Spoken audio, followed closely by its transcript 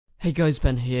Hey guys,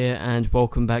 Ben here and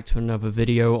welcome back to another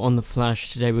video on The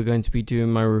Flash. Today we're going to be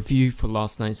doing my review for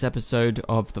last night's episode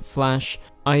of The Flash.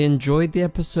 I enjoyed the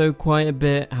episode quite a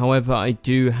bit, however I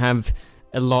do have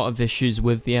a lot of issues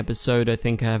with the episode. I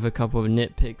think I have a couple of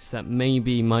nitpicks that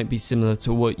maybe might be similar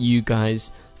to what you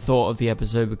guys thought of the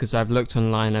episode, because I've looked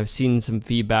online, I've seen some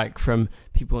feedback from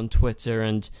people on Twitter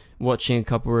and watching a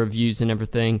couple of reviews and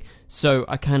everything, so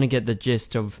I kind of get the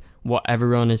gist of what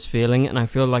everyone is feeling, and I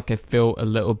feel like I feel a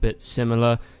little bit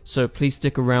similar. So please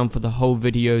stick around for the whole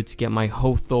video to get my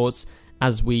whole thoughts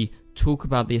as we talk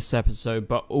about this episode,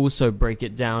 but also break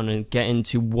it down and get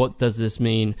into what does this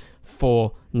mean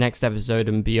for next episode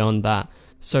and beyond that.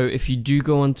 So if you do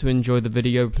go on to enjoy the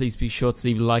video, please be sure to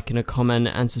leave a like and a comment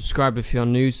and subscribe if you're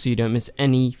new so you don't miss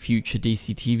any future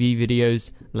DCTV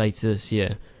videos later this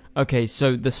year. Okay,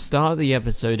 so the start of the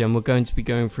episode, and we're going to be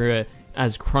going through it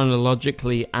as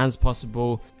chronologically as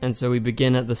possible, and so we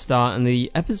begin at the start, and the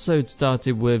episode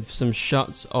started with some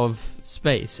shots of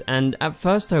space, and at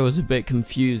first I was a bit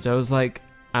confused. I was like,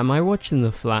 am I watching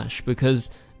The Flash? Because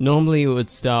normally it would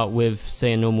start with,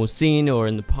 say, a normal scene, or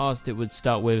in the past it would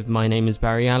start with my name is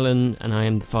Barry Allen and I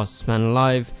am the fastest man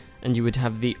alive, and you would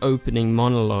have the opening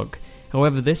monologue.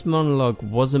 However, this monologue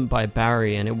wasn't by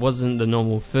Barry, and it wasn't the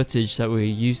normal footage that we were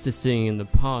used to seeing in the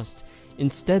past.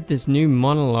 Instead, this new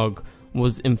monologue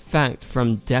was in fact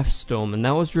from Deathstorm, and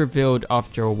that was revealed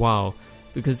after a while,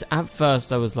 because at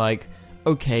first I was like,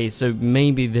 okay, so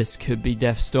maybe this could be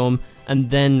Deathstorm, and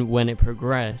then when it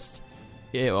progressed,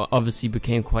 it obviously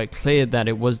became quite clear that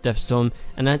it was Deathstorm.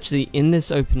 And actually in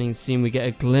this opening scene we get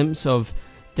a glimpse of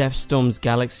Deathstorm's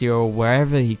galaxy, or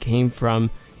wherever he came from,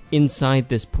 inside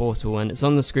this portal, and it's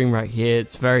on the screen right here.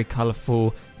 It's very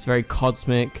colourful, it's very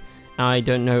cosmic. I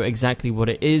don't know exactly what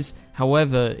it is,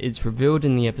 however it's revealed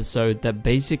in the episode that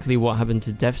basically what happened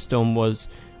to Deathstorm was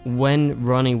when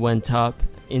Ronnie went up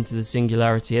into the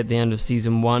singularity at the end of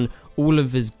season 1, all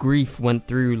of his grief went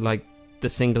through like the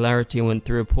singularity and went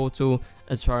through a portal,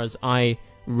 as far as I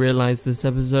realized this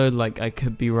episode. Like, I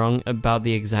could be wrong about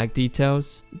the exact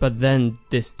details, but then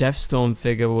this Deathstorm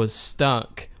figure was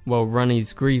stuck, well,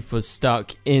 Ronnie's grief was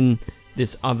stuck in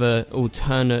this other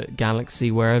alternate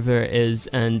galaxy, wherever it is,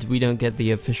 and we don't get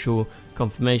the official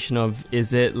confirmation of,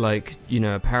 is it like, you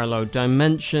know, a parallel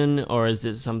dimension, or is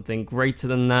it something greater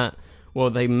than that? Well,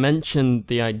 they mentioned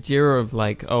the idea of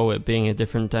like, oh, it being a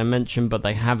different dimension, but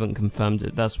they haven't confirmed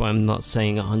it. That's why I'm not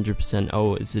saying 100%,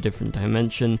 oh, it's a different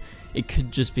dimension. It could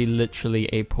just be literally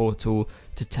a portal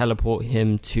to teleport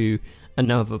him to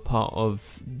another part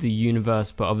of the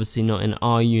universe, but obviously not in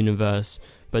our universe,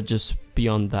 but just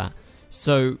beyond that.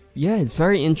 So yeah, it's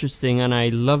very interesting, and I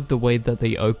love the way that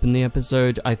they opened the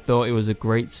episode. I thought it was a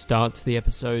great start to the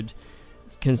episode,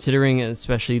 considering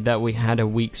especially that we had a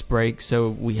week's break, so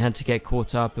we had to get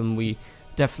caught up, and we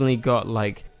definitely got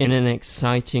like in an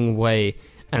exciting way.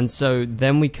 And so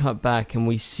then we cut back and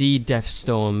we see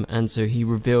Deathstorm, and so he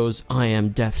reveals, I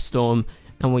am Deathstorm,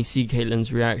 and we see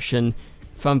Caitlin's reaction.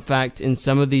 Fun fact, in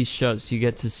some of these shots you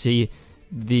get to see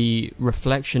the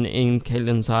reflection in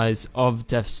Caitlin's eyes of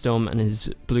Deathstorm and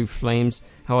his blue flames.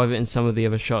 However, in some of the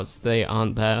other shots they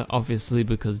aren't there, obviously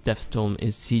because Deathstorm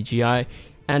is CGI.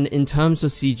 And in terms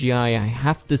of CGI, I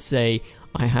have to say,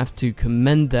 I have to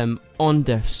commend them on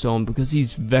Deathstorm, because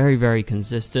he's very, very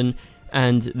consistent,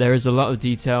 and there is a lot of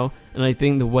detail, and I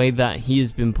think the way that he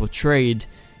has been portrayed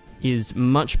is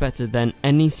much better than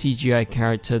any CGI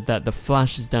character that The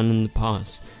Flash has done in the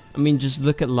past. I mean, just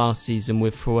look at last season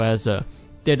with Fuerza.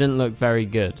 Didn't look very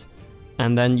good.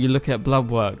 And then you look at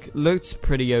Bloodwork, looked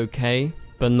pretty okay,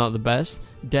 but not the best.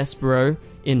 Despero,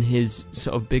 in his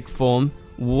sort of big form,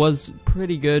 was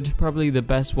pretty good, probably the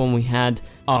best one we had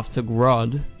after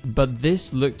Grodd. But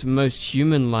this looked most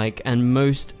human-like and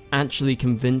most actually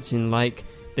convincing, like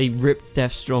they ripped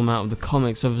Deathstorm out of the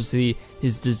comics. Obviously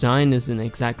his design isn't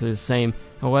exactly the same,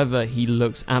 however he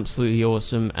looks absolutely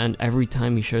awesome, and every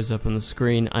time he shows up on the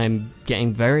screen I'm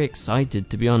getting very excited,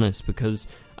 to be honest, because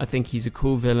I think he's a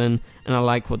cool villain and I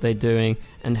like what they're doing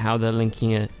and how they're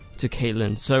linking it to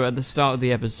Caitlin. So at the start of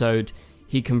the episode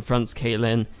he confronts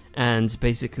Caitlin and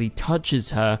basically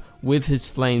touches her with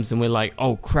his flames, and we're like,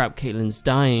 oh crap, Caitlin's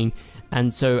dying.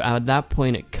 And so at that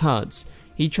point it cuts.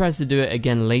 He tries to do it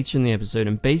again later in the episode,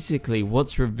 and basically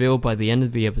what's revealed by the end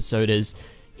of the episode is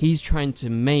he's trying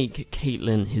to make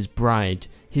Caitlin his bride,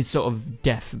 his sort of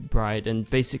death bride, and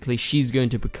basically she's going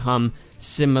to become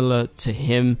similar to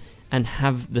him and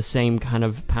have the same kind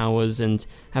of powers and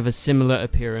have a similar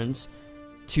appearance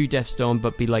to Deathstorm,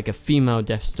 but be like a female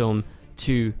Deathstorm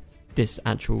to this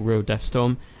actual real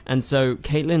Deathstorm. And so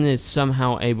Caitlin is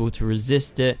somehow able to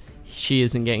resist it. She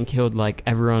isn't getting killed like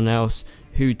everyone else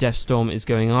who Deathstorm is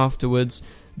going afterwards.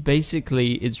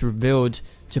 Basically, it's revealed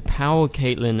to power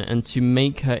Caitlin and to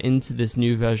make her into this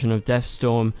new version of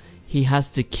Deathstorm, he has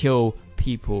to kill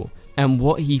people. And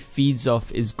what he feeds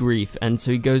off is grief, and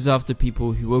so he goes after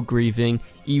people who are grieving.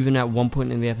 Even at one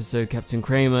point in the episode, Captain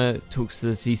Kramer talks to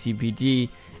the CCPD,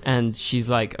 and she's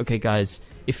like, okay guys,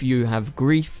 if you have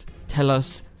grief, tell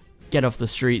us, get off the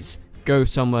streets, go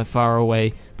somewhere far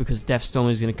away, because Deathstorm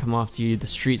is going to come after you, the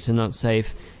streets are not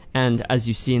safe. And as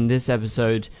you see in this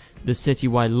episode, the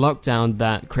citywide lockdown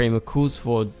that Kramer calls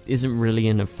for isn't really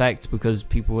in effect, because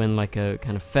people were in like a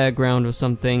kind of fairground or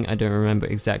something. I don't remember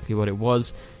exactly what it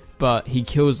was, but he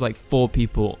kills like 4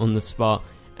 people on the spot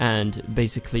and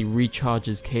basically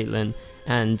recharges Caitlin.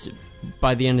 And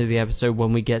by the end of the episode,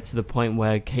 when we get to the point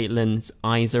where Caitlin's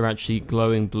eyes are actually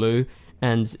glowing blue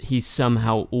and he's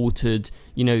somehow altered,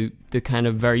 you know, the kind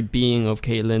of very being of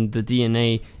Caitlin, the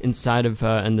DNA inside of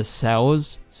her and the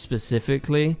cells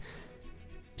specifically,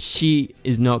 she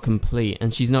is not complete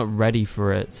and she's not ready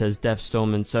for it, says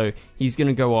Deathstorm. And so he's going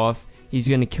to go off, he's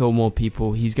going to kill more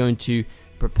people, he's going to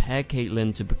prepare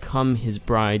Caitlin to become his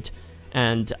bride.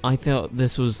 And I thought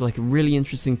this was like a really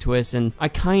interesting twist, and I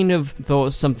kind of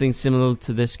thought something similar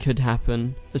to this could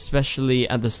happen, especially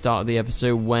at the start of the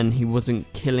episode when he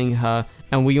wasn't killing her.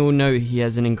 And we all know he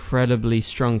has an incredibly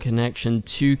strong connection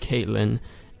to Caitlin,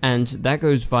 and that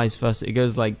goes vice versa. It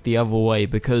goes like the other way,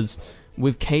 because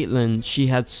with Caitlin, she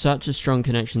had such a strong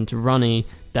connection to Ronnie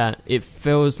that it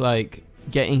feels like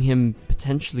getting him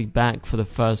potentially back for the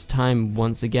first time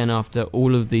once again after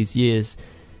all of these years,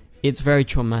 it's very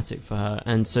traumatic for her.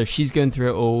 And so she's going through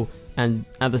it all, and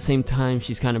at the same time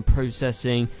she's kind of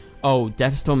processing, oh,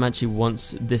 Deathstorm actually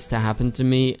wants this to happen to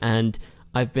me, and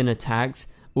I've been attacked,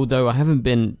 although I haven't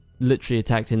been literally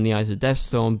attacked in the eyes of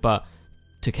Deathstorm, but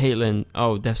to Caitlin,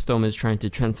 oh, Deathstorm is trying to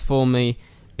transform me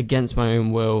against my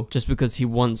own will just because he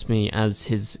wants me as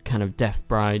his kind of death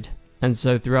bride. And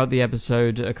so throughout the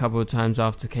episode, a couple of times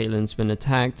after Caitlin's been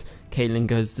attacked, Caitlin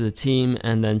goes to the team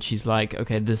and then she's like,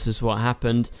 okay, this is what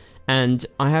happened. And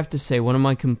I have to say, one of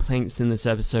my complaints in this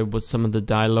episode was some of the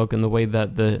dialogue and the way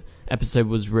that the episode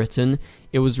was written.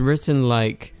 It was written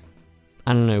like,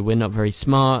 I don't know, we're not very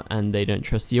smart and they don't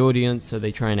trust the audience, so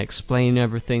they try and explain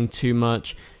everything too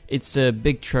much. It's a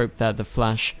big trope that The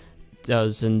Flash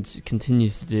does and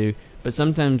continues to do, but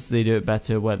sometimes they do it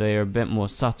better where they are a bit more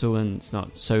subtle and it's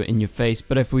not so in your face.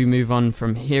 But if we move on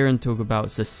from here and talk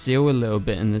about Cecile a little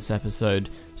bit in this episode,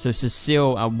 so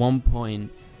Cecile at one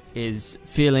point is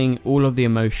feeling all of the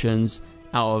emotions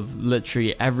out of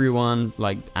literally everyone,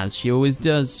 like as she always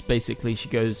does. Basically she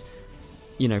goes,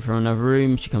 you know, from another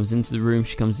room, she comes into the room,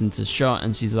 she comes into shot,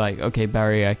 and she's like, okay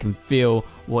Barry, I can feel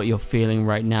what you're feeling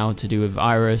right now to do with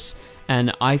Iris.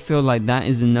 And I feel like that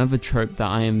is another trope that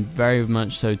I am very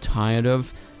much so tired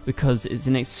of, because it's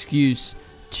an excuse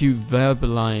to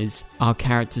verbalize our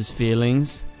characters'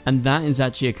 feelings, and that is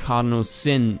actually a cardinal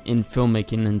sin in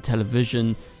filmmaking and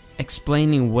television,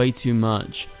 explaining way too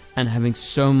much and having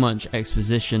so much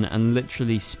exposition and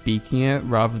literally speaking it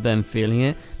rather than feeling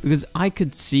it. Because I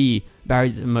could see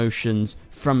Barry's emotions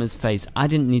from his face, I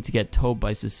didn't need to get told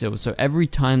by Cecile, so every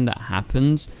time that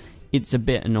happens it's a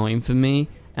bit annoying for me,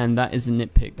 and that is a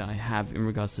nitpick that I have in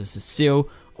regards to Cecile.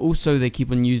 Also, they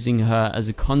keep on using her as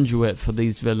a conduit for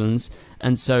these villains,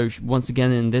 and so once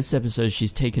again in this episode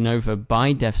she's taken over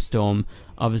by Deathstorm.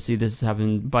 Obviously this has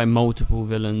happened by multiple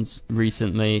villains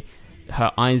recently.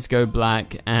 Her eyes go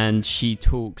black and she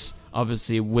talks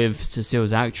obviously with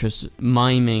Cecile's actress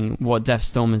miming what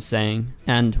Deathstorm is saying,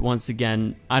 and once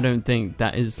again I don't think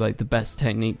that is like the best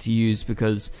technique to use,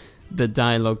 because the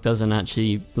dialogue doesn't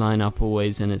actually line up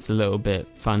always, and it's a little bit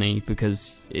funny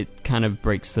because it kind of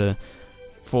breaks the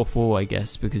fourth wall, I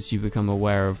guess, because you become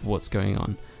aware of what's going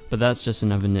on. But that's just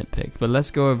another nitpick. But let's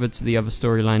go over to the other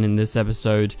storyline in this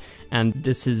episode, and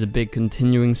this is a big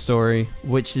continuing story,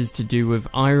 which is to do with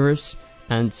Iris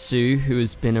and Sue, who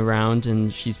has been around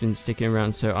and she's been sticking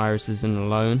around so Iris isn't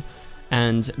alone.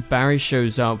 And Barry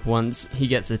shows up once he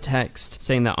gets a text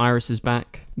saying that Iris is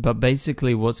back. But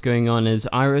basically what's going on is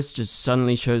Iris just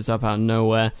suddenly shows up out of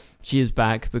nowhere. She is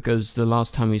back because the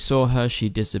last time we saw her she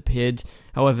disappeared.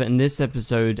 However, in this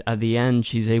episode at the end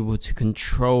she's able to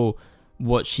control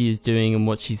what she is doing and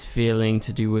what she's feeling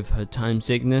to do with her time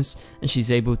sickness, and she's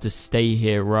able to stay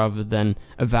here rather than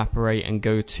evaporate and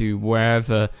go to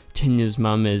wherever Tinya's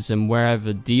mum is and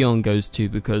wherever Dion goes to,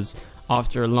 because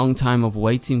after a long time of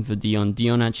waiting for Dion,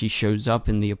 Dion actually shows up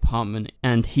in the apartment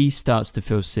and he starts to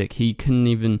feel sick. He couldn't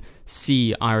even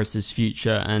see Iris's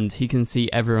future and he can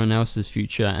see everyone else's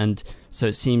future, and so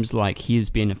it seems like he is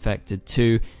being affected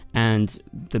too. And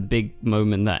the big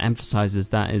moment that emphasizes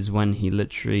that is when he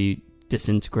literally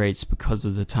disintegrates because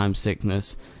of the time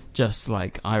sickness, just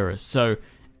like Iris. So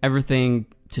everything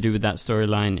to do with that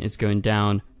storyline is going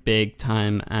down big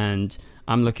time, and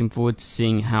I'm looking forward to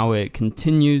seeing how it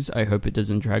continues. I hope it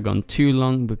doesn't drag on too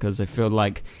long, because I feel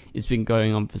like it's been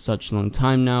going on for such a long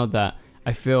time now that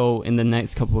I feel in the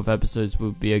next couple of episodes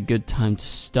will be a good time to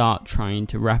start trying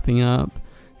to wrapping it up.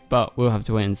 But we'll have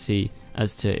to wait and see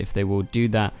as to if they will do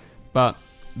that. But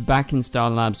back in Star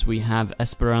Labs, we have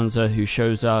Esperanza, who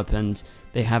shows up, and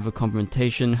they have a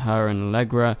confrontation, her and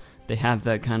Allegra. They have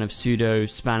that kind of pseudo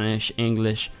Spanish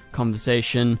English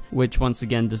conversation, which once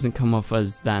again doesn't come off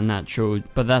as that natural,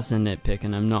 but that's a nitpick,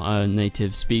 and I'm not a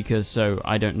native speaker, so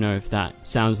I don't know if that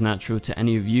sounds natural to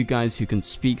any of you guys who can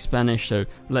speak Spanish. So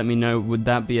let me know, would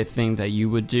that be a thing that you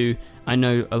would do? I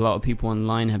know a lot of people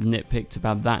online have nitpicked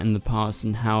about that in the past,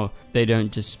 and how they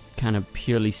don't just kind of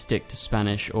purely stick to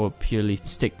Spanish or purely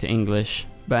stick to English.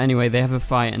 But anyway, they have a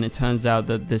fight, and it turns out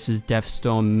that this is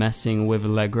Deathstorm messing with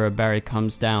Allegra. Barry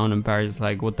comes down, and Barry's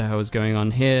like, what the hell is going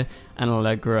on here? And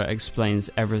Allegra explains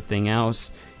everything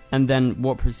else. And then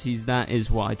what precedes that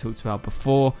is what I talked about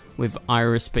before, with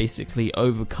Iris basically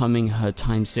overcoming her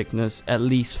time sickness, at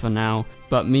least for now.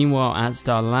 But meanwhile at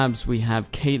Star Labs, we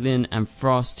have Caitlin and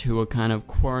Frost, who are kind of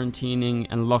quarantining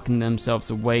and locking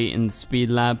themselves away in the speed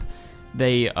lab.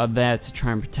 They are there to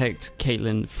try and protect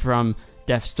Caitlin from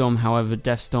Deathstorm. However,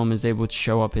 Deathstorm is able to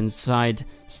show up inside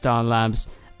Star Labs,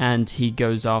 and he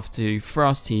goes after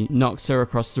Frost. He knocks her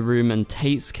across the room and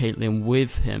takes Caitlin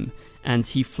with him, and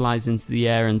he flies into the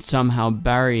air, and somehow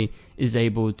Barry is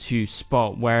able to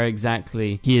spot where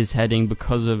exactly he is heading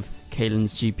because of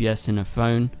Caitlin's GPS in her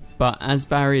phone. But as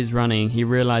Barry is running, he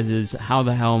realizes, how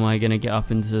the hell am I going to get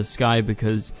up into the sky,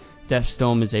 because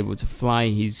Deathstorm is able to fly.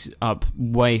 He's up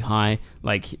way high.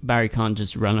 Like, Barry can't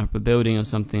just run up a building or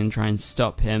something and try and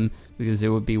stop him, because it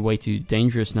would be way too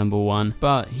dangerous, number one.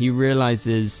 But he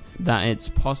realizes that it's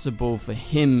possible for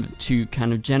him to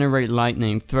kind of generate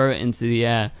lightning, throw it into the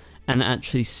air, and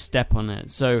actually step on it.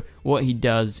 So what he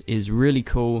does is really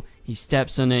cool. He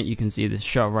steps on it. You can see this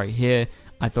shot right here.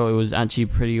 I thought it was actually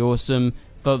pretty awesome.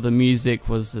 Thought the music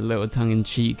was a little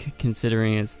tongue-in-cheek,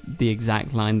 considering it's the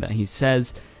exact line that he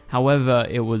says. However,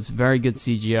 it was very good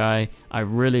CGI. I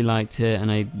really liked it,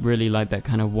 and I really liked that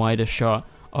kind of wider shot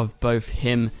of both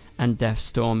him and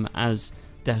Deathstorm as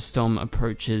Deathstorm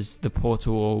approaches the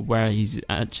portal, or where he's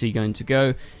actually going to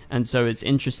go. And so it's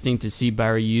interesting to see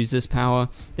Barry use this power.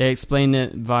 They explain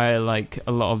it via like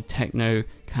a lot of techno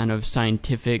kind of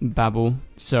scientific babble,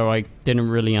 so I didn't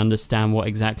really understand what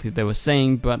exactly they were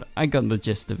saying, but I got the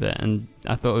gist of it. And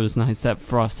I thought it was nice that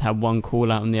Frost had one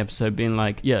call out in the episode being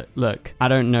like, yeah, look, I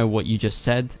don't know what you just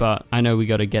said, but I know we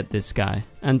gotta get this guy.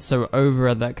 And so over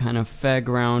at that kind of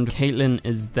fairground, Caitlin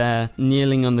is there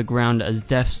kneeling on the ground as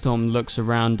Deathstorm looks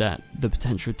around at the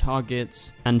potential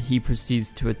targets, and he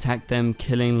proceeds to attack them,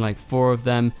 killing like 4 of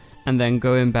them, and then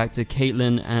going back to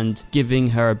Caitlin and giving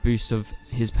her a boost of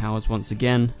his powers once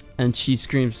again. And she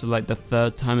screams for like the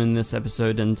 3rd time in this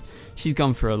episode, and she's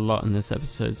gone for a lot in this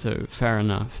episode, so fair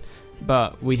enough.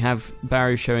 But we have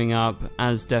Barry showing up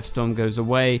as Deathstorm goes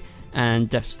away, and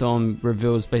Deathstorm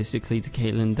reveals basically to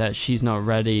Caitlin that she's not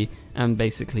ready, and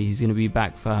basically he's going to be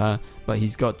back for her, but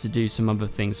he's got to do some other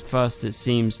things first, it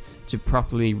seems, to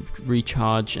properly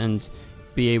recharge and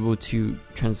be able to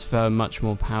transfer much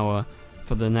more power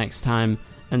for the next time.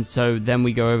 And so then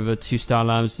we go over to Star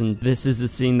Labs, and this is the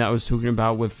scene that I was talking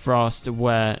about with Frost,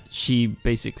 where she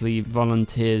basically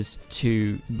volunteers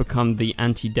to become the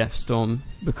anti-Deathstorm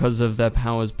because of their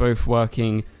powers both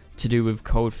working to do with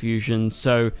cold fusion.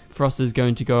 So Frost is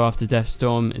going to go after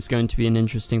Deathstorm. It's going to be an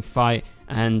interesting fight,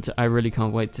 and I really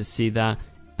can't wait to see that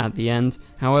at the end.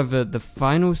 However, the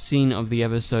final scene of the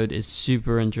episode is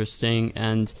super interesting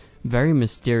and very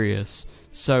mysterious.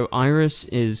 So Iris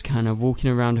is kind of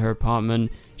walking around her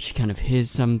apartment. She kind of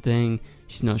hears something.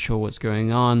 She's not sure what's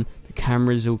going on. The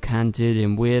camera's all canted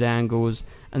in weird angles,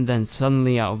 and then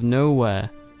suddenly out of nowhere,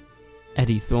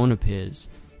 Eddie Thawne appears.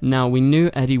 Now, we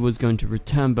knew Eddie was going to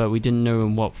return, but we didn't know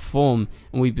in what form,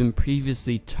 and we've been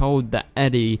previously told that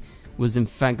Eddie was in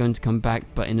fact going to come back,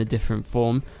 but in a different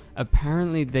form.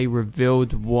 Apparently they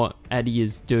revealed what Eddie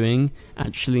is doing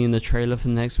actually in the trailer for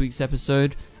next week's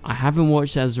episode. I haven't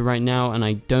watched it as of right now, and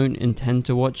I don't intend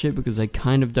to watch it because I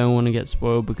kind of don't want to get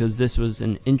spoiled, because this was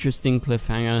an interesting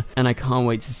cliffhanger and I can't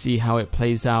wait to see how it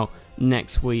plays out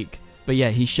next week. But yeah,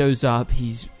 he shows up,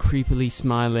 he's creepily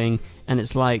smiling, and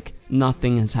it's like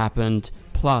nothing has happened,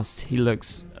 plus he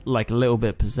looks like a little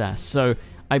bit possessed. So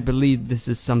I believe this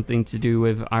is something to do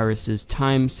with Iris's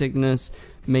time sickness.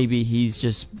 maybe he's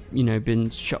just, you know, been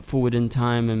shot forward in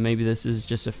time, and maybe this is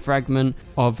just a fragment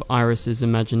of Iris's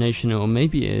imagination, or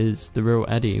maybe it is the real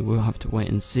Eddie. We'll have to wait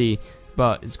and see,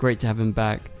 but it's great to have him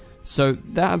back. So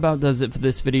that about does it for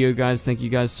this video, guys. Thank you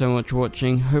guys so much for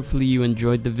watching. Hopefully you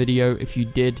enjoyed the video. If you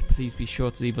did, please be sure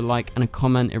to leave a like and a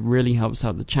comment. It really helps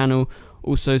out the channel.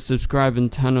 Also subscribe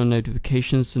and turn on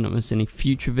notifications to not miss any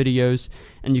future videos,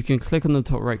 and you can click on the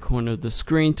top right corner of the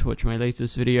screen to watch my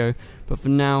latest video. But for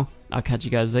now, I'll catch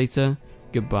you guys later.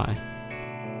 Goodbye.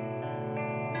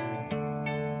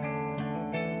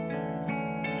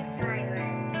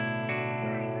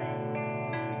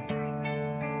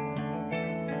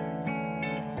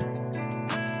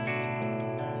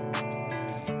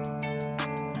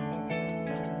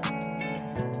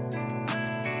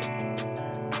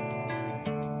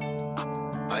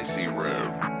 I see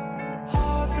red.